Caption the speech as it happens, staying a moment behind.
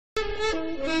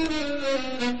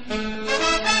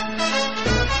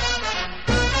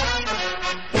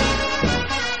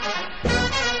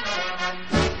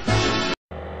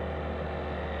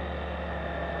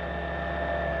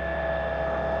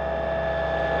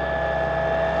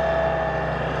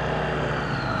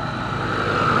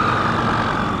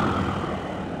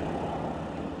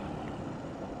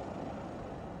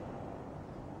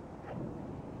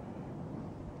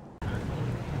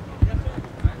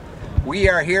We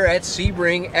are here at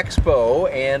Sebring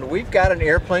Expo, and we've got an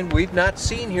airplane we've not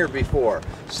seen here before.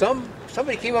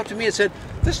 Somebody came up to me and said,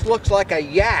 "This looks like a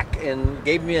yak," and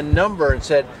gave me a number and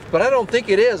said, "But I don't think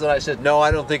it is." And I said, "No, I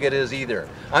don't think it is either."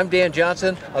 I'm Dan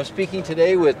Johnson. I'm speaking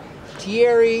today with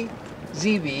Thierry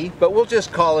Zeby, but we'll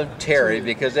just call him Terry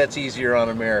because that's easier on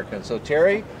American. So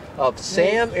Terry of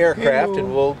Sam Aircraft,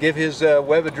 and we'll give his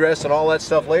web address and all that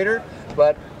stuff later.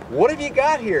 But what have you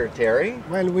got here, Terry?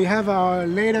 Well, we have our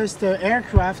latest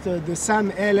aircraft, the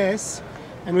Sam LS,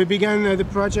 and we began the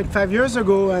project 5 years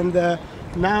ago, and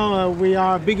now we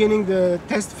are beginning the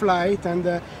test flight,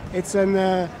 and it's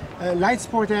a light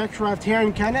sport aircraft here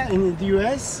in Canada, in the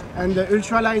US, and the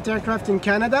ultralight aircraft in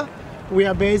Canada. We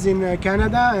are based in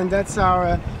Canada, and that's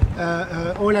our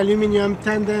all aluminum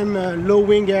tandem low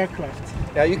wing aircraft.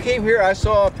 Now you came here, I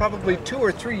saw probably 2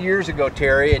 or 3 years ago,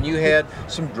 Terry, and you had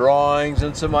some drawings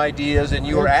and some ideas, and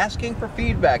you were asking for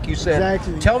feedback. You said,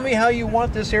 exactly. "Tell me how you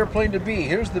want this airplane to be.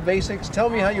 Here's the basics. Tell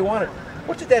me how you want it."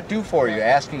 What did that do for you,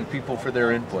 asking people for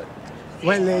their input?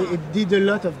 Well, it did a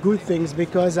lot of good things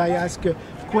because I asked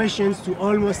questions to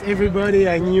almost everybody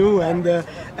I knew, and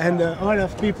all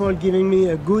of people giving me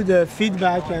a good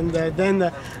feedback, and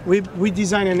then we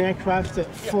designed an aircraft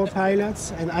for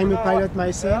pilots, and I'm a pilot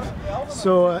myself,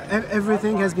 so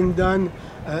everything has been done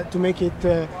to make it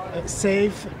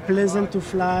safe, pleasant to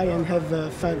fly, and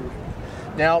have fun.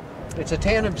 Now, it's a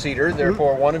tandem seater,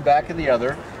 therefore one in back of the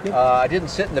other. I didn't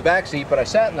sit in the back seat, but I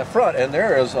sat in the front, and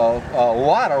there is a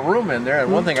lot of room in there.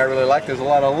 And one thing I really like, there's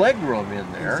a lot of leg room in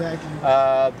there.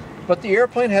 Exactly. But the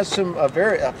airplane has some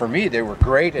for me, they were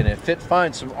great, and it fit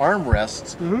fine, some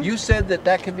armrests. You said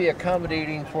that can be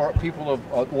accommodating for people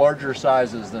of larger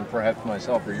sizes than perhaps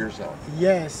myself or yourself.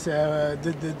 Yes,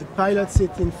 the pilot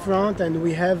sit in front, and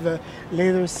we have a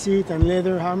leather seat and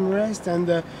leather armrest,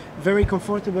 and very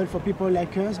comfortable for people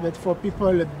like us, but for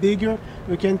people bigger,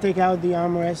 we can take out the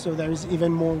armrest, so there is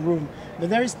even more room. But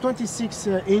there is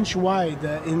 26-inch wide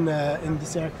in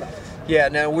this aircraft. Yeah,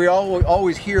 now we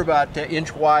always hear about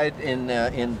inch wide in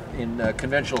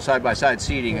conventional side-by-side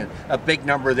seating, and a big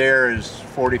number there is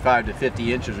 45 to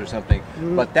 50 inches or something.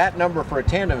 But that number for a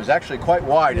tandem is actually quite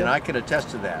wide, and I can attest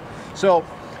to that. So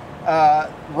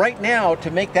right now,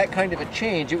 to make that kind of a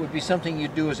change, it would be something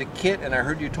you'd do as a kit, and I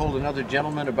heard you told another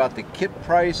gentleman about the kit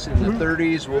price in the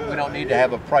 30s. Well, we don't need to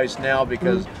have a price now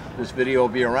because this video will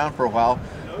be around for a while.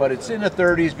 But it's in the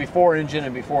 30s, before engine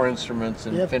and before instruments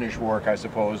and finish work, I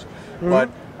suppose. But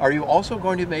are you also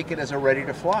going to make it as a ready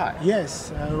to fly?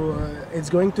 Yes, it's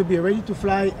going to be ready to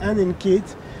fly and in kit,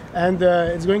 and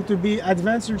it's going to be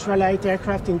advanced ultralight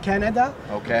aircraft in Canada.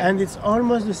 Okay. And it's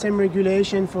almost the same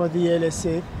regulation for the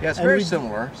LSA. Yeah, it's very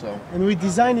similar. So. And we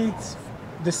designed it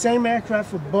the same aircraft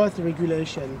for both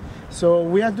regulation. So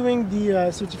we are doing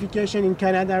the certification in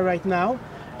Canada right now,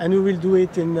 and we will do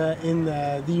it in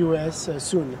the US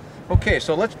soon. Okay,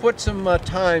 so let's put some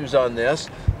times on this.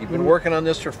 You've been working on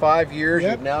this for 5 years.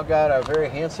 You've now got a very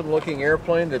handsome looking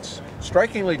airplane that's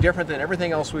strikingly different than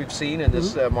everything else we've seen in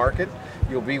this market.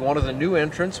 You'll be one of the new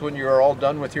entrants when you're all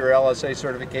done with your LSA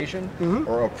certification,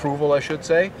 or approval I should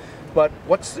say. But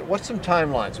what's some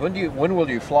timelines? When will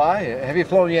you fly? Have you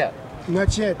flown yet?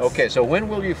 Not yet. Okay, so when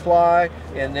will you fly,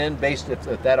 and then based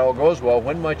if that all goes well,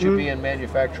 when might you be in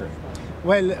manufacturing?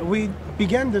 Well, we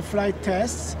began the flight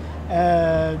tests.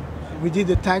 We did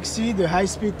the taxi, the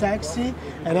high-speed taxi,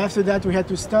 and after that we had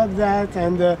to stop that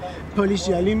and polish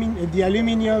the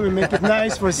aluminium and make it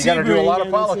nice for Sebring. You got to do a lot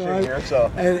of polishing here,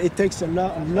 so. And it takes a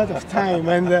lot of time.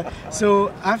 And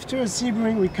so after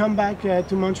Sebring, we come back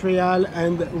to Montreal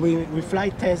and we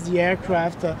flight test the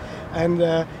aircraft. And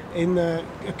in a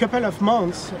couple of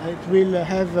months, it will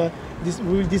have.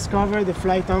 We will discover the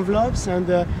flight envelopes and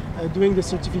doing the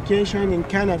certification in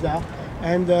Canada.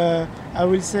 And I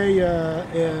will say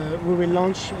we will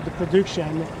launch the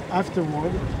production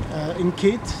afterward in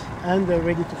kit and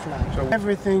ready to fly. So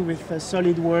everything with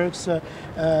SolidWorks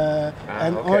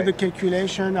and all the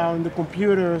calculations are on the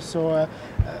computer. So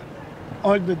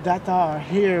all the data are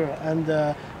here,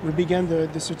 and we began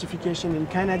the certification in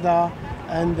Canada.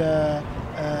 And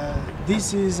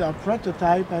this is our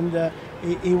prototype, and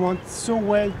he wants so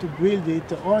well to build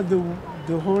it. All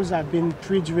the holes have been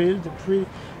pre-drilled,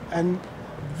 and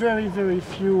very, very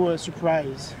few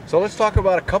surprises. So let's talk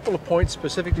about a couple of points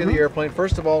specific to the airplane.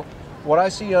 First of all, what I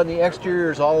see on the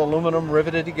exterior is all aluminum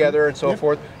riveted together and so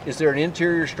forth. Is there an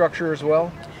interior structure as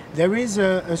well? There is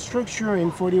a structure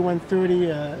in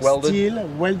 4130 Welded? steel,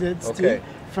 welded steel,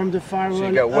 from the firewall. So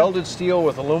you got welded steel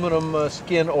with aluminum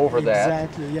skin over that.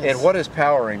 Exactly, yes. And what is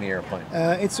powering the airplane?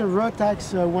 It's a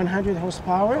Rotax 100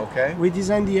 horsepower. Okay. We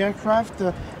designed the aircraft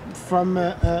from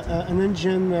an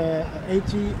engine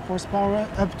 80 horsepower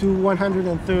up to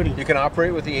 130. You can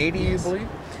operate with the 80, you believe?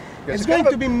 It's going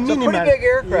to be minimal. It's a pretty big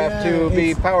aircraft to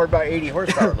be powered by 80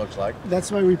 horsepower, it looks like.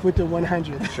 That's why we put the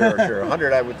 100. Sure.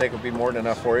 100 I would think would be more than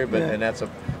enough for you, but and that's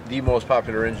the most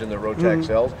popular engine that Rotax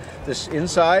sells. This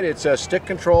inside, it's stick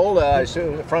controlled,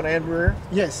 front and rear.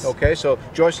 Yes. Okay, so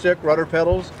joystick, rudder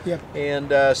pedals,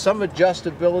 and some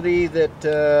adjustability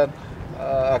that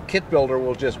a kit builder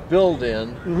will just build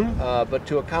in, but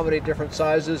to accommodate different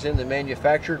sizes in the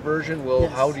manufactured version,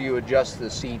 how do you adjust the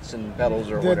seats and pedals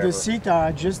or whatever? The seats are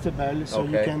adjustable, so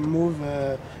you can move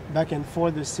back and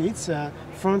forth the seats,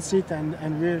 front seat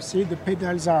and rear seat. The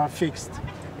pedals are fixed.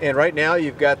 And right now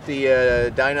you've got the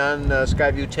Dynon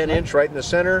Skyview 10-inch right in the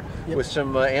center with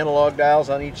some analog dials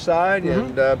on each side,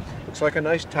 and looks like a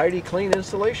nice, tidy, clean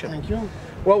installation. Thank you.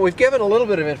 Well, we've given a little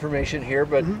bit of information here,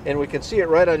 but and we can see it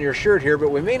right on your shirt here,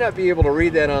 but we may not be able to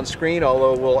read that on screen,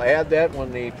 although we'll add that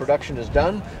when the production is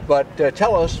done. But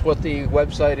tell us what the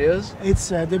website is. It's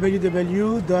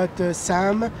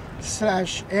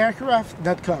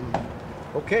www.sam/aircraft.com.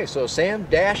 Okay, so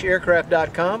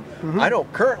sam-aircraft.com. I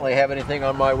don't currently have anything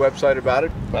on my website about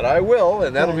it, but I will,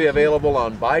 and that'll be available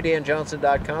on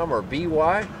buydanjohnson.com or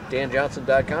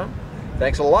bydanjohnson.com.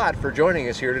 Thanks a lot for joining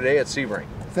us here today at Sebring.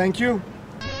 Thank you.